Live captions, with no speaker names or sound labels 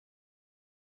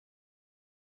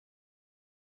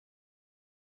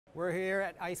We're here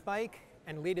at Ice Bike,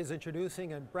 and Lead is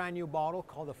introducing a brand new bottle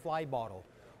called the Fly Bottle.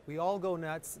 We all go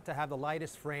nuts to have the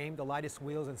lightest frame, the lightest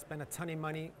wheels, and spend a ton of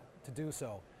money to do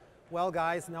so. Well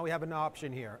guys, now we have an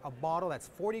option here. A bottle that's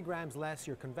 40 grams less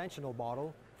your conventional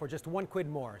bottle for just £1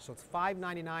 more. So it's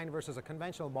 $5.99 versus a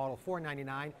conventional bottle,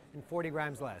 $4.99, and 40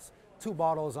 grams less. 2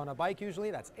 bottles on a bike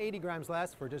usually, that's 80 grams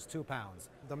less for just £2.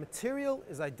 The material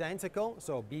is identical,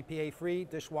 so BPA free,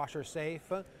 dishwasher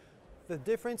safe. The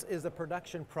difference is the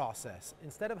production process.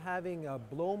 Instead of having a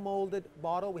blow molded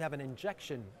bottle, we have an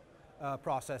injection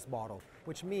process bottle,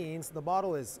 which means the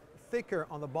bottle is thicker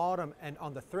on the bottom and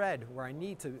on the thread where I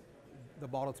need the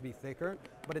bottle to be thicker,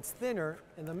 but it's thinner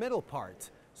in the middle part.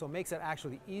 So it makes it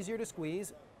actually easier to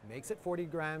squeeze, makes it 40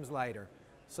 grams lighter.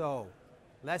 So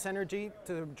less energy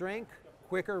to drink,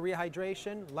 quicker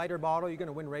rehydration, lighter bottle. You're going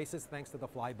to win races thanks to the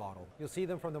Fly Bottle. You'll see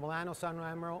them from the Milano San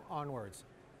Remo onwards.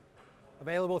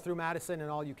 Available through Madison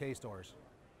and all UK stores.